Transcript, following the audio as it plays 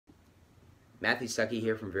Matthew Stucky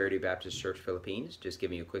here from Verity Baptist Church Philippines, just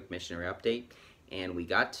giving you a quick missionary update. And we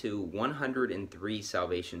got to 103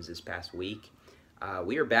 salvations this past week.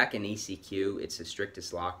 We are back in ECQ. It's the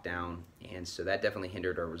strictest lockdown, and so that definitely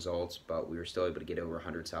hindered our results, but we were still able to get over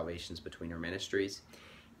 100 salvations between our ministries.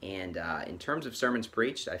 And in terms of sermons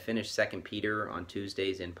preached, I finished 2 Peter on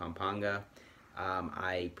Tuesdays in Pampanga.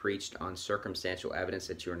 I preached on circumstantial evidence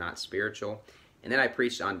that you are not spiritual. And then I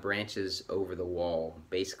preached on branches over the wall.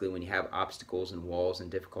 Basically, when you have obstacles and walls and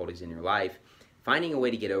difficulties in your life, finding a way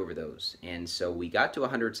to get over those. And so we got to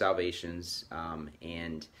 100 salvations,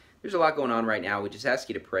 and there's a lot going on right now. We just ask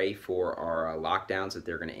you to pray for our lockdowns, that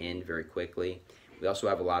they're going to end very quickly. We also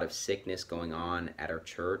have a lot of sickness going on at our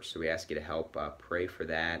church, so we ask you to help pray for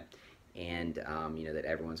that, and that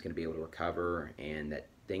everyone's going to be able to recover, and that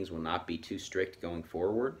things will not be too strict going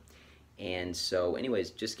forward. And so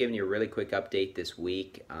anyways, just giving you a really quick update this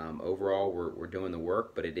week. Overall, we're doing the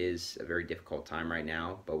work, but it is a very difficult time right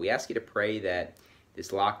now. But we ask you to pray that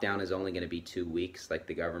this lockdown is only going to be 2 weeks like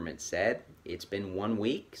the government said. It's been 1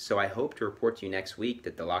 week, so I hope to report to you next week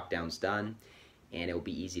that the lockdown's done and it will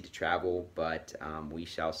be easy to travel, but we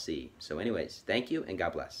shall see. So anyways, thank you and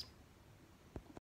God bless.